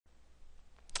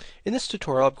In this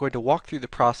tutorial, I'm going to walk through the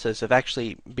process of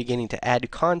actually beginning to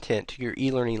add content to your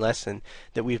e-learning lesson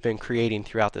that we've been creating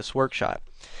throughout this workshop.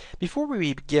 Before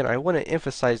we begin, I want to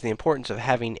emphasize the importance of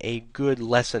having a good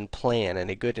lesson plan and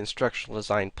a good instructional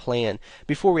design plan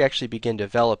before we actually begin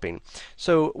developing.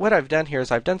 So what I've done here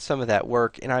is I've done some of that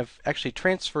work and I've actually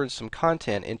transferred some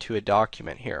content into a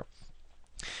document here.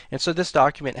 And so this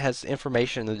document has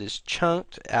information that is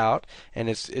chunked out and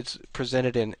it's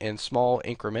presented in small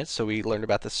increments. So we learned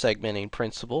about the segmenting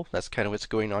principle. That's kind of what's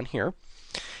going on here.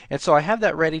 And so I have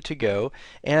that ready to go,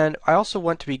 and I also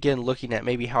want to begin looking at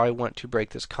maybe how I want to break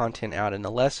this content out in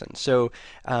the lesson. So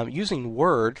using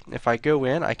Word, if I go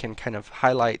in, I can kind of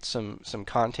highlight some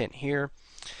content here,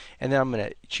 and then I'm going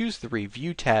to choose the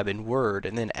Review tab in Word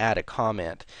and then add a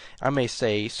comment. I may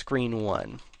say Screen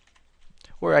 1.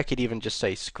 Or I could even just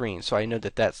say screen, so I know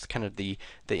that that's kind of the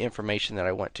information that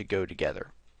I want to go together.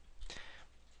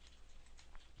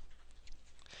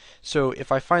 So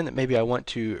if I find that maybe I want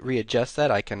to readjust that,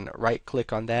 I can right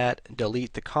click on that,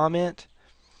 delete the comment,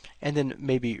 and then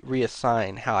maybe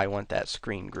reassign how I want that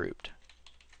screen grouped.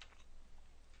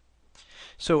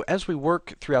 So as we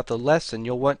work throughout the lesson,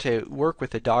 you'll want to work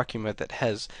with a document that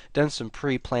has done some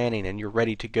pre-planning and you're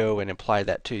ready to go and apply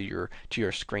that to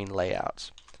your screen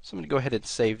layouts. So I'm going to go ahead and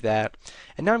save that.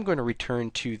 And now I'm going to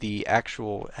return to the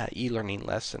actual e-learning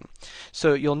lesson.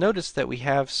 So you'll notice that we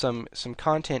have some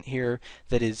content here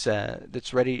that is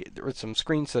that's ready, or some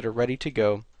screens that are ready to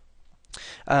go.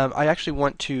 I actually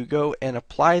want to go and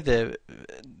apply the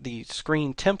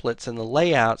screen templates and the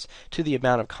layouts to the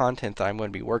amount of content that I'm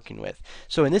going to be working with.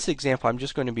 So in this example, I'm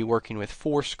just going to be working with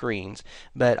 4 screens,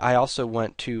 but I also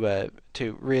want to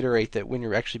reiterate that when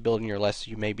you're actually building your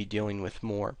lesson, you may be dealing with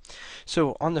more.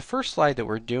 So on the first slide that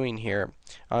we're doing here,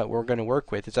 we're going to work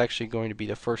with, it's actually going to be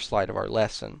the first slide of our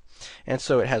lesson. And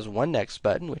so it has one next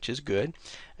button, which is good,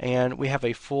 and we have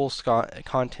a full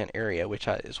content area, which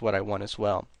is what I want as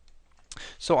well.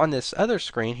 So on this other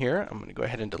screen here, I'm going to go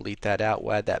ahead and delete that out.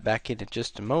 We'll add that back in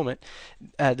just a moment.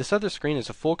 This other screen is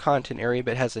a full content area,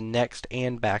 but has a next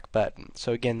and back button.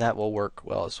 So again, that will work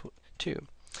well as too.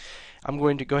 I'm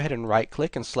going to go ahead and right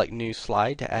click and select new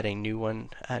slide to add a new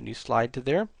slide to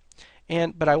there.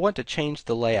 But I want to change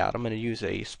the layout. I'm going to use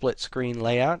a split screen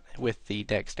layout with the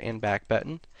next and back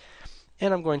button.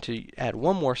 And I'm going to add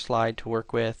one more slide to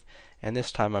work with. And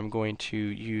this time I'm going to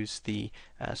use the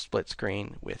split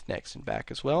screen with next and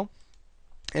back as well.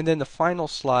 And then the final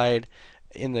slide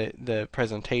in the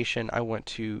presentation, I want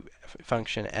to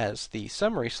function as the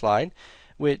summary slide,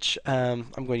 which I'm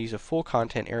going to use a full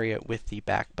content area with the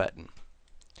back button.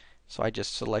 So I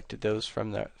just selected those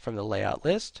from the layout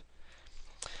list.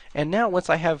 And now once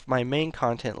I have my main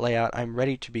content layout, I'm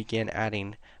ready to begin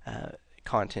adding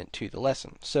content to the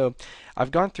lesson. So I've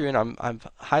gone through and I've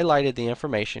highlighted the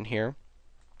information here,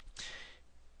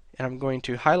 and I'm going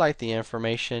to highlight the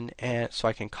information and so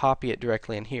I can copy it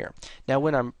directly in here. Now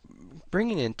when I'm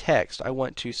bringing in text, I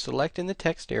want to select in the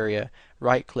text area,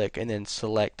 right click, and then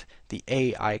select the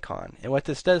A icon. And what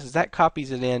this does is that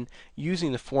copies it in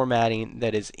using the formatting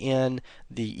that is in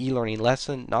the e-learning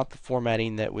lesson, not the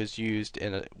formatting that was used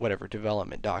in whatever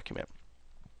development document.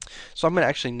 So I'm going to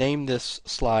actually name this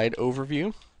slide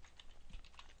Overview.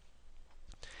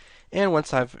 And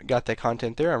once I've got the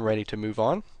content there, I'm ready to move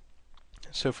on.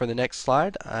 So for the next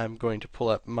slide, I'm going to pull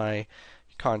up my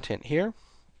content here.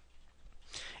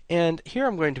 And here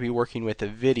I'm going to be working with a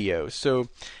video. So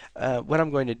what I'm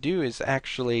going to do is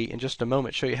actually, in just a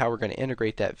moment, show you how we're going to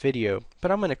integrate that video.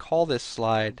 But I'm going to call this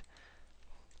slide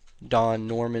Don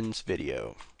Norman's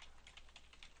Video.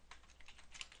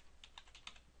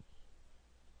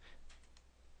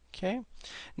 Okay.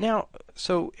 Now,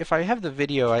 so if I have the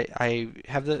video, I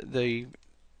have the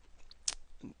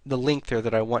link there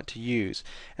that I want to use,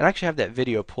 and I actually have that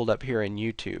video pulled up here in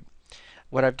YouTube.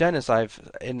 What I've done is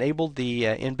I've enabled the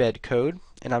embed code,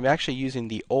 and I'm actually using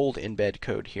the old embed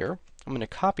code here. I'm going to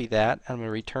copy that, and I'm going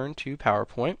to return to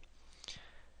PowerPoint.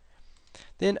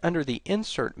 Then under the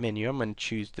Insert menu, I'm going to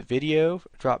choose the Video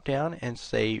drop down and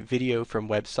say Video from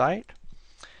Website.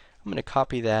 I'm going to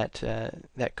copy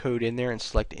that code in there and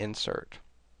select Insert.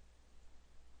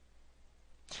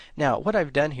 Now what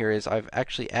I've done here is I've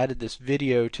actually added this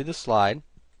video to the slide,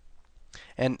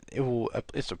 and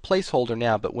it's a placeholder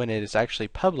now, but when it is actually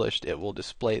published it will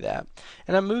display that.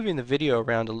 And I'm moving the video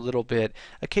around a little bit.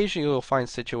 Occasionally you'll find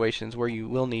situations where you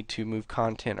will need to move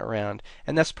content around,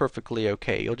 and that's perfectly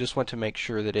okay. You'll just want to make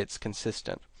sure that it's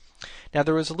consistent. Now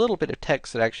there was a little bit of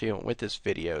text that actually went with this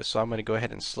video, so I'm going to go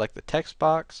ahead and select the text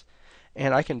box,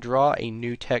 and I can draw a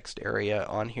new text area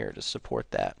on here to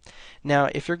support that. Now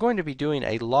if you're going to be doing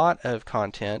a lot of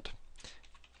content,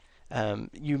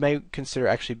 you may consider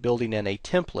actually building in a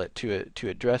template to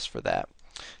address for that.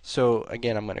 So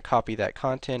again, I'm going to copy that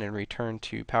content and return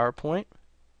to PowerPoint.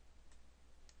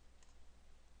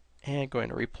 And going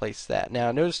to replace that.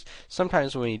 Now notice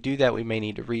sometimes when we do that we may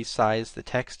need to resize the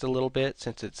text a little bit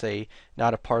since it's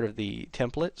not a part of the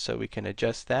template, so we can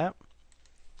adjust that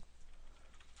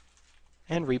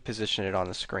and reposition it on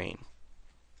the screen.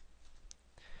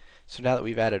 So now that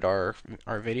we've added our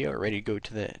video, we're ready to go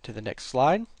to the next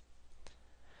slide.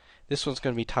 This one's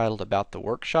going to be titled About the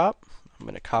Workshop. I'm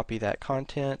going to copy that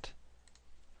content.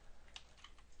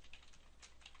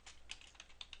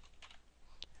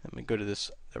 I'm going to go to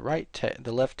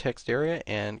the left text area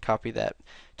and copy that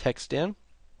text in.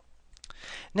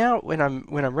 Now, when I'm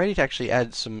ready to actually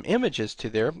add some images to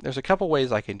there's a couple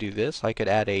ways I can do this. I could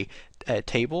add a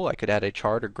table, I could add a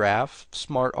chart or graph,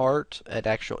 smart art, an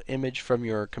actual image from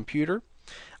your computer.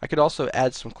 I could also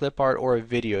add some clip art or a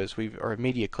video or a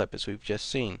media clip as we've just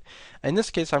seen. In this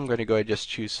case, I'm going to go ahead and just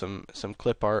choose some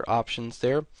clip art options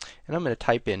there, and I'm going to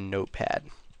type in Notepad.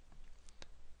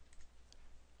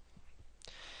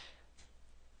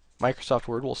 Microsoft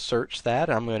Word will search that.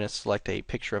 I'm going to select a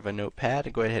picture of a notepad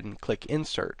and go ahead and click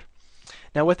Insert.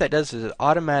 Now what that does is it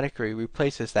automatically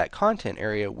replaces that content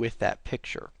area with that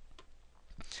picture.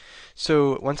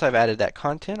 So once I've added that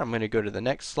content, I'm going to go to the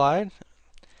next slide.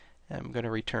 I'm going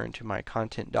to return to my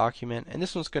content document, and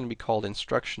this one's going to be called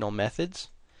Instructional Methods.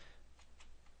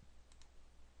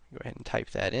 Go ahead and type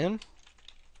that in.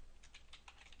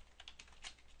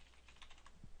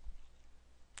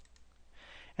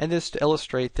 And this to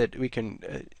illustrate that we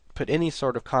can put any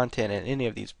sort of content in any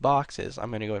of these boxes,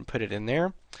 I'm going to go and put it in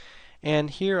there.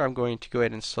 And here I'm going to go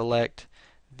ahead and select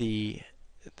the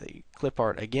clip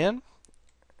art again,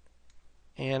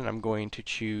 and I'm going to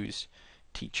choose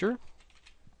Teacher.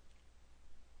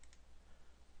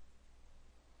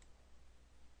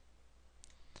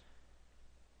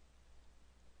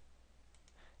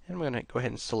 And I'm going to go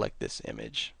ahead and select this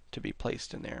image to be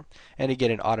placed in there. And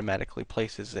again, it automatically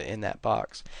places it in that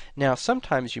box. Now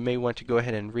sometimes you may want to go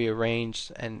ahead and rearrange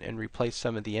and replace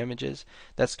some of the images.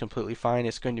 That's completely fine.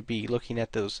 It's going to be looking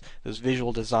at those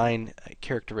visual design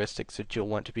characteristics that you'll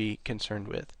want to be concerned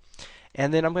with.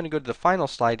 And then I'm going to go to the final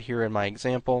slide here in my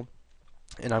example,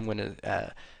 and I'm going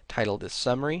to title this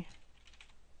Summary.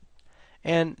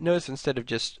 And notice instead of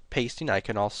just pasting, I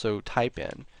can also type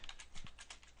in.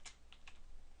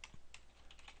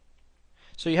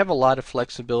 So you have a lot of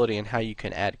flexibility in how you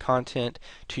can add content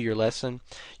to your lesson.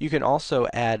 You can also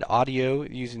add audio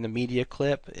using the media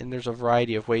clip, and there's a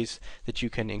variety of ways that you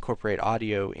can incorporate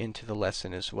audio into the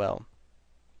lesson as well.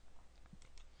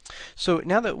 So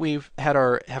now that we've had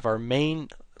have our main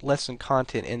lesson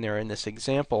content in there in this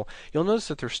example, you'll notice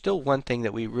that there's still one thing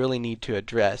that we really need to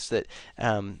address that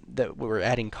we're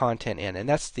adding content in, and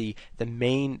that's the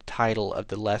main title of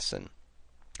the lesson.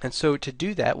 And so to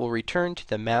do that, we'll return to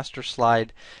the master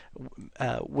slide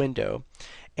window.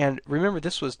 And remember,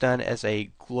 this was done as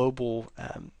a global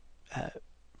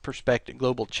perspective,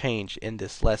 global change in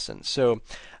this lesson. So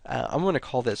I'm going to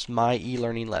call this My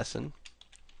eLearning Lesson.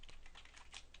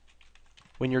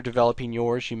 When you're developing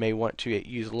yours, you may want to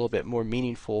use a little bit more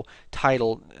meaningful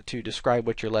title to describe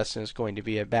what your lesson is going to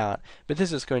be about. But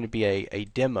this is going to be a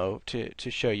demo to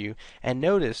show you. And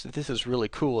notice that this is really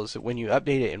cool, is that when you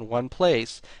update it in one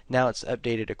place, now it's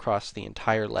updated across the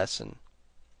entire lesson.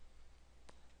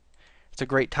 It's a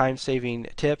great time-saving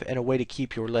tip and a way to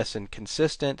keep your lesson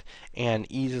consistent and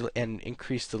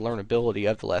increase the learnability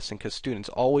of the lesson, because students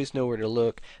always know where to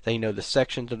look. They know the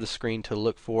sections of the screen to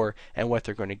look for and what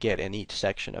they're going to get in each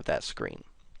section of that screen.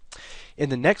 In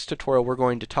the next tutorial, we're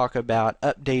going to talk about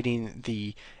updating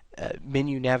the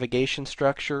menu navigation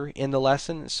structure in the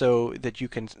lesson so that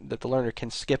the learner can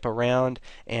skip around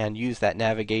and use that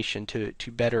navigation to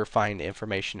better find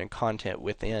information and content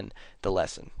within the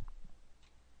lesson.